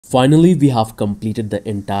Finally, we have completed the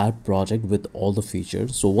entire project with all the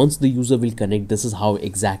features. So once the user will connect, this is how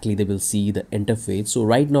exactly they will see the interface. So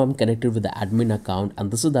right now I'm connected with the admin account, and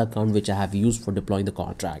this is the account which I have used for deploying the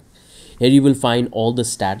contract. Here you will find all the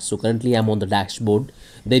stats. So currently I'm on the dashboard.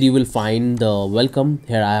 There you will find the welcome.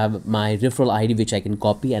 Here I have my referral ID which I can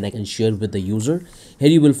copy and I can share with the user. Here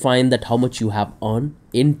you will find that how much you have earned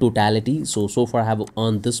in totality. So far I have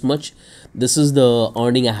earned this much. This is the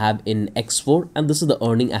earning I have in X4, and this is the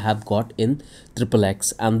earning I have got in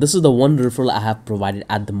XXX, and this is the one referral I have provided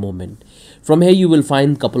at the moment. From here you will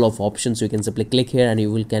find couple of options. So you can simply click here and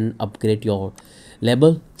you will can upgrade your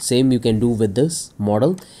label. Same you can do with this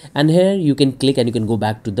model, and here you can click and you can go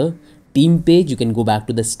back to the team page. You can go back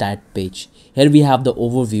to the stat page. Here we have the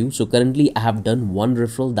overview. So currently I have done one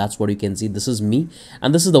referral. That's what you can see. This is me,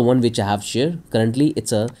 and this is the one which I have shared. Currently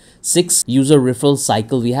it's a 6 user referral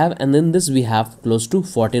cycle we have, and then this we have close to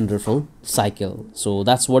 14 referral cycle. So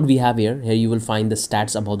that's what we have here. Here you will find the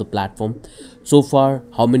stats about the platform. So far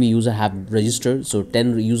how many users have registered. So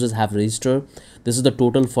 10 users have registered. This is the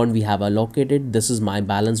total fund we have allocated. This is my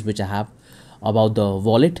balance which I have about the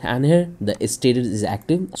wallet, and here the status is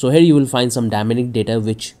active. So here you will find some dynamic data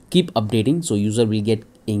which keep updating, so user will get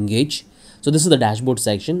engaged. So this is the dashboard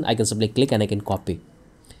section. I can simply click and I can copy.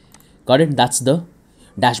 Got it? That's the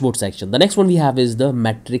dashboard section. The next one we have is the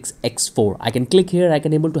metrics X4. I can click here. I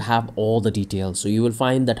can able to have all the details. So you will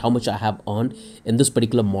find that how much I have earned in this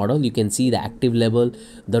particular model. You can see the active level,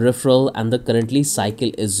 the referral, and the currently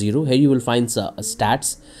cycle is 0. Here you will find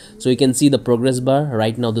stats. So you can see the progress bar.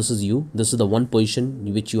 Right now this is you. This is the one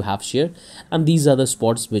position which you have shared, and these are the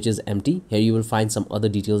spots which is empty. Here you will find some other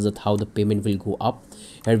details of how the payment will go up.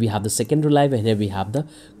 Here we have the secondary live, and here we have the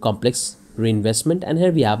complex reinvestment, and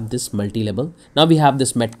here we have this multi-level. Now we have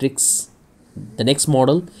this metrics, the next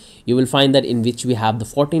model. You will find that in which we have the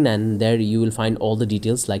 14, and there you will find all the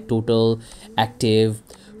details like total, active,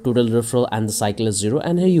 total referral, and the cycle is 0.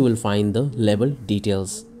 And here you will find the level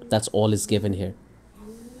details. That's all is given here,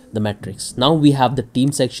 the metrics. Now we have the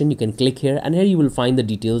team section. You can click here, and here you will find the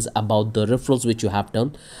details about the referrals which you have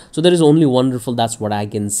done. So there is only one referral. That's what I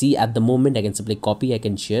can see at the moment. I can simply copy, I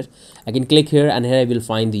can share, I can click here, and here I will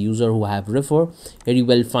find the user who have refer. Here you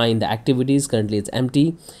will find the activities. Currently it's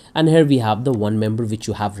empty, and here we have the one member which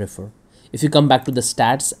you have refer. If you come back to the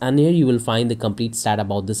stats, and here you will find the complete stat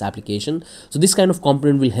about this application. So this kind of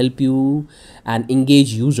component will help you and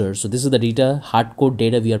engage users. So this is the data, hardcode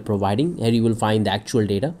data we are providing. Here you will find the actual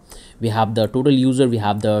data. We have the total user, we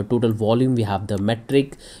have the total volume, we have the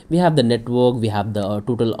metric, we have the network, we have the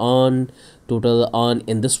total earn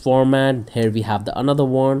in this format. Here we have the another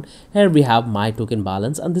one. Here we have my token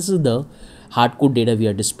balance, and this is the hardcode data we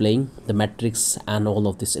are displaying, the metrics and all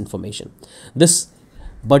of this information. This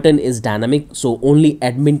button is dynamic, so only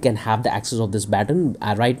admin can have the access of this button.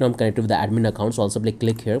 Right now I'm connected with the admin account, so I'll simply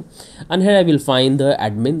click here, and here I will find the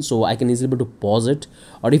admin, so I can easily able to pause it,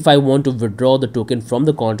 or if I want to withdraw the token from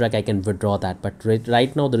the contract, I can withdraw that. But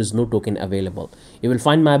right now there is no token available. You will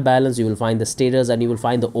find my balance, you will find the status, and you will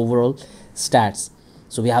find the overall stats.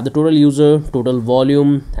 So we have the total user, total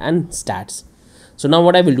volume, and stats. So now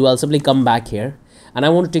what I will do, I'll simply come back here, and I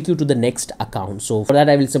want to take you to the next account. So for that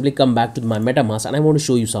I will simply come back to my MetaMask, and I want to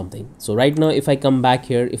show you something. So right now if I come back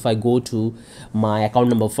here, if I go to my account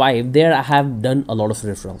number 5, there I have done a lot of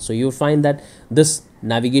referrals. So you'll find that this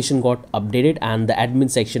navigation got updated and the admin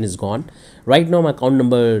section is gone. Right now my account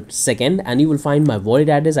number 2nd, and you will find my wallet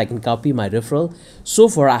address. I can copy my referral. So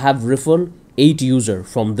far I have referred 8 user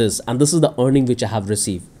from this, and this is the earning which I have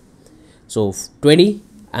received. So 20,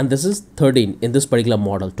 and this is 13 in this particular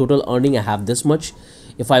model. Total earning I have this much.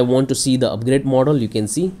 If I want to see the upgrade model, you can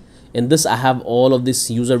see in this I have all of this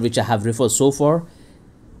user which I have referred so far.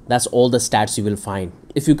 That's all the stats you will find.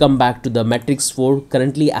 If you come back to the metrics 4,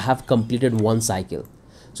 currently I have completed one cycle.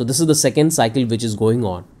 So this is the second cycle which is going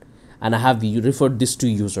on, and I have referred this to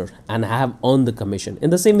user, and I have earned the commission. In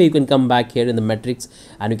the same way, you can come back here in the metrics,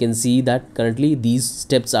 and you can see that currently these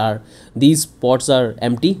spots are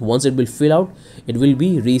empty. Once it will fill out, it will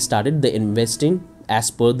be restarted the investing as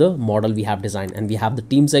per the model we have designed. And we have the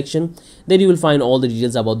team section. There you will find all the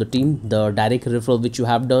details about the team, the direct referral which you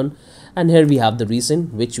have done, and here we have the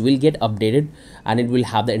recent which will get updated, and it will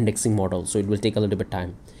have the indexing model, so it will take a little bit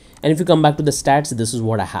time. And if you come back to the stats, this is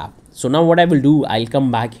what I have. So now what I will do, I'll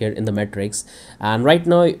come back here in the metrics, and right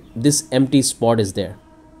now this empty spot is there.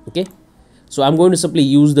 Okay, so I'm going to simply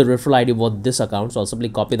use the referral ID for this account. So I'll simply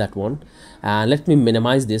copy that one, and let me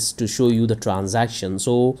minimize this to show you the transaction.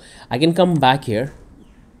 So I can come back here,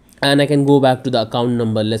 and I can go back to the account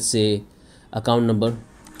number, let's say account number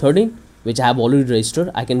 13, which I have already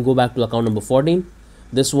registered. I can go back to account number 14,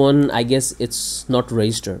 This one, I guess it's not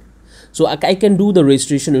registered. So I can do the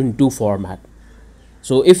registration in two format.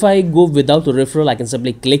 So if I go without the referral, I can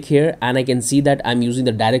simply click here and I can see that I'm using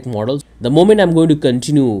the direct model. The moment I'm going to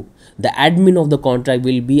continue, the admin of the contract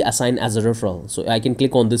will be assigned as a referral. So I can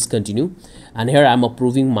click on this continue, and here I'm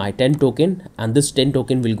approving my 10 token, and this 10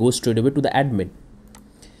 token will go straight away to the admin.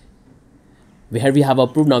 Here we have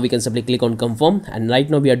approved. Now we can simply click on confirm, and right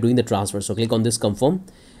now we are doing the transfer. So click on this confirm,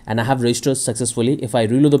 and I have registered successfully. If I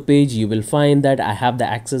reload the page, you will find that I have the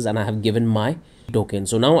access and I have given my token.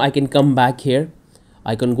 So now I can come back here.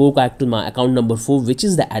 I can go back to my account number 4, which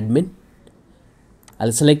is the admin.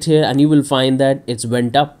 I'll select here and you will find that it's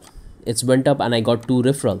went up. It's went up and I got 2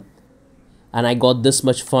 referral and I got this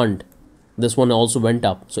much fund. This one also went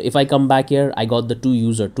up. So if I come back here, I got the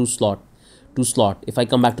 2 slot. If I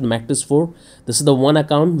come back to the Matrix 4, this is the one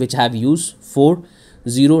account which I have used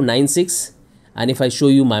 4096. And if I show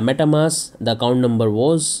you my MetaMask, the account number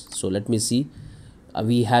was, so let me see,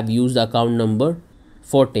 we have used the account number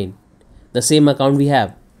 14. The same account we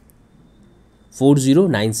have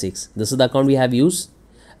 4096. This is the account we have used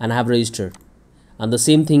and I have registered, and the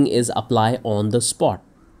same thing is apply on the spot.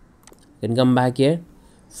 You can come back here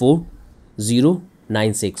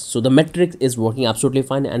 4096. So the metric is working absolutely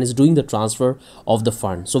fine and is doing the transfer of the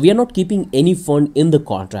fund. So we are not keeping any fund in the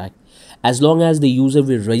contract. As long as the user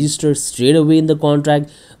will register straight away in the contract,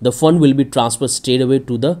 the fund will be transferred straight away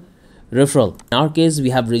to the referral. In our case, we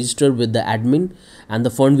have registered with the admin and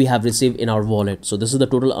the fund we have received in our wallet. So this is the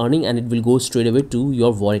total earning and it will go straight away to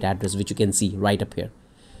your wallet address, which you can see right up here.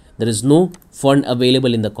 There is no fund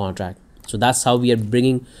available in the contract. So that's how we are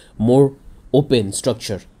bringing more open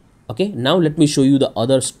structure. Okay, now let me show you the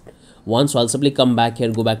other one. So I'll simply come back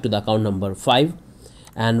here, go back to the account number 5.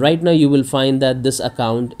 And right now you will find that this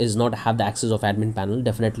account is not have the access of admin panel,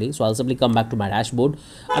 definitely. So I'll simply come back to my dashboard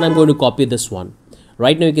and I'm going to copy this one.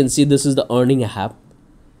 Right now you can see this is the earning I have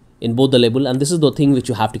in both the label, and this is the thing which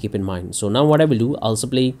you have to keep in mind. So now what I will do, I'll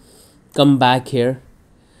simply come back here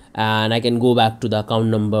and I can go back to the account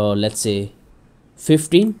number, let's say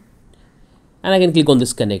 15, and I can click on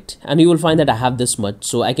this connect and you will find that I have this much.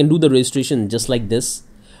 So I can do the registration just like this,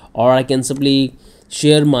 or I can simply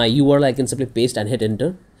share my URL. I can simply paste and hit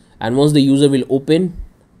enter, and once the user will open,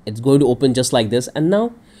 it's going to open just like this, and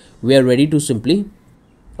now we are ready to simply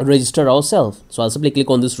register ourselves. So I'll simply click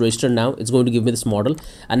on this register now. It's going to give me this model,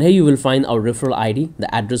 and here you will find our referral ID,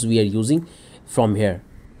 the address we are using from here.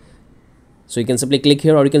 So you can simply click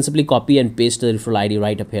here, or you can simply copy and paste the referral ID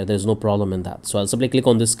right up here. There's no problem in that. So I'll simply click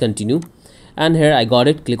on this continue, and here I got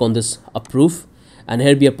it. Click on this approve, and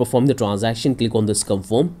here we have performed the transaction. Click on this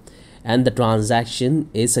confirm, and the transaction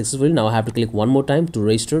is successful. Now I have to click one more time to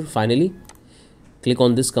register. Finally click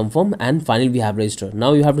on this confirm, and finally we have registered.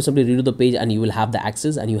 Now you have to simply redo the page and you will have the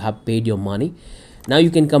access and you have paid your money. Now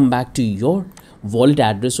you can come back to your wallet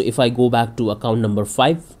address. So if I go back to account number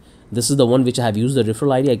 5, this is the one which I have used the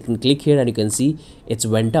referral ID. I can click here and you can see it's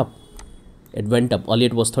went up. It went up. Earlier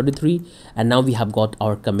it was 33 and now we have got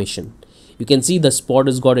our commission. You can see the spot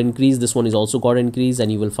has got increased. This one is also got increased,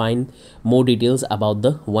 and you will find more details about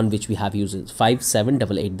the one which we have used.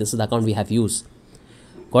 5788. This is the account we have used.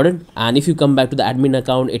 Got it? And if you come back to the admin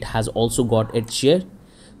account, it has also got its share.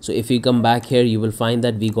 So if you come back here, you will find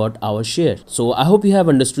that we got our share. So I hope you have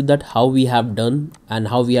understood that how we have done and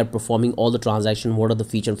how we are performing all the transaction, what are the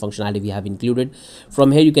feature and functionality we have included.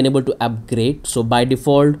 From here you can able to upgrade. So by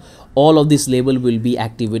default, all of this label will be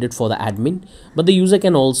activated for the admin, but the user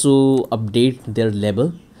can also update their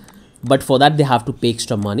label, but for that they have to pay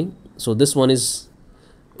extra money. So this one is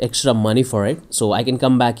extra money for it. So I can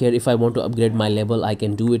come back here. If I want to upgrade my label, I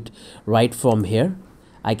can do it right from here.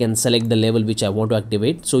 I can select the label which I want to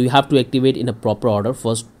activate. So you have to activate in a proper order.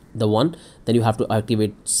 First the one, then you have to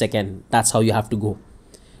activate second. That's how you have to go.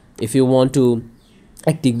 If you want to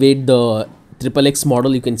activate the XXX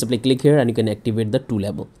model, you can simply click here and you can activate the 2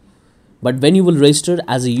 label. But when you will register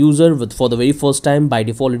as a user for the very first time, by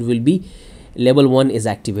default it will be label 1 is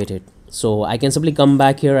activated. So I can simply come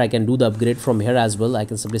back here. I can do the upgrade from here as well. I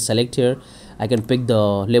can simply select here. I can pick the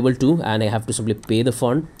label 2 and I have to simply pay the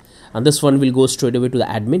fund, and this fund will go straight away to the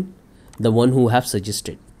admin, the one who have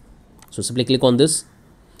suggested. So simply click on this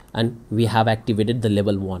and we have activated the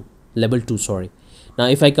level 2, sorry. Now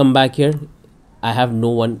if I come back here, I have no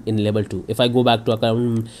one in level 2. If I go back to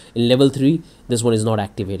account in level 3, this one is not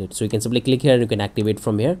activated. So you can simply click here and you can activate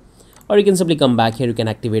from here, or you can simply come back here, you can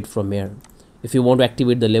activate from here. If you want to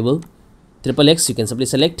activate the level XXX, you can simply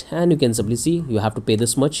select and you can simply see you have to pay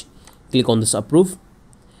this much. Click on this approve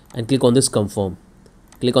and click on this confirm.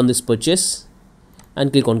 Click on this purchase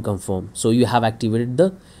and click on confirm. So you have activated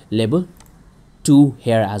the label 2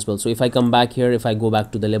 here as well. So if I come back here, if I go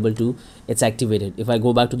back to the level 2, it's activated. If I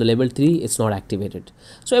go back to the level 3, it's not activated.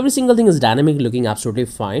 So every single thing is dynamic, looking absolutely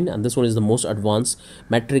fine. And this one is the most advanced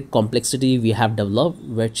metric complexity we have developed,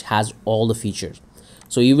 which has all the features.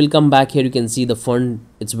 So you will come back here, you can see the fund,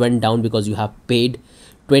 it's went down because you have paid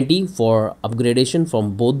 20 for upgradation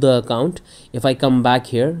from both the account. If I come back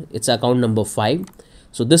here, it's account number 5.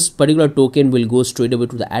 So this particular token will go straight away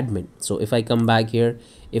to the admin. So if I come back here,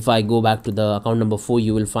 if I go back to the account number 4,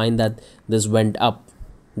 you will find that this went up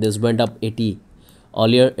 80.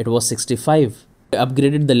 Earlier it was 65. I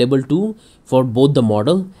upgraded the level 2 for both the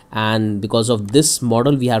model, and because of this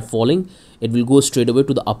model we are following, it will go straight away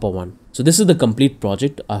to the upper one. So this is the complete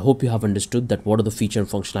project. I hope you have understood that what are the feature and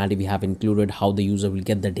functionality we have included, how the user will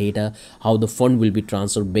get the data, how the fund will be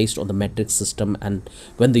transferred based on the metrics system, and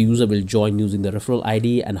when the user will join using the referral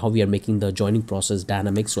ID, and how we are making the joining process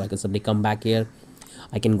dynamic. So I can simply come back here,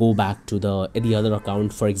 I can go back to the other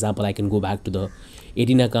account. For example, I can go back to the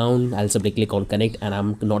 18 account. I'll simply click on connect, and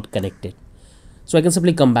I'm not connected. So I can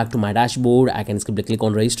simply come back to my dashboard. I can simply click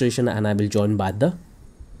on registration, and I will join by the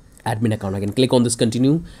admin account. I can click on this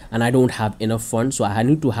continue, and I don't have enough fund, so I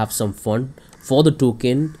need to have some fund for the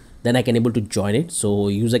token, then I can able to join it. So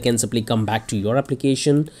user can simply come back to your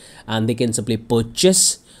application, and they can simply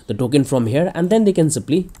purchase the token from here, and then they can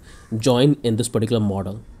simply join in this particular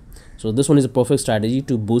model. So this one is a perfect strategy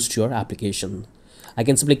to boost your application. I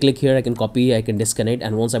can simply click here, I can copy, I can disconnect,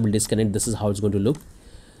 and once I will disconnect, this is how it's going to look.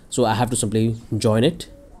 So I have to simply join it,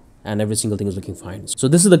 and every single thing is looking fine. So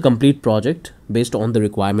this is the complete project based on the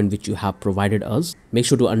requirement which you have provided us. Make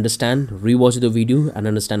sure to understand, rewatch the video, and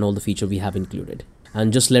understand all the feature we have included,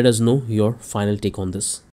 and just let us know your final take on this.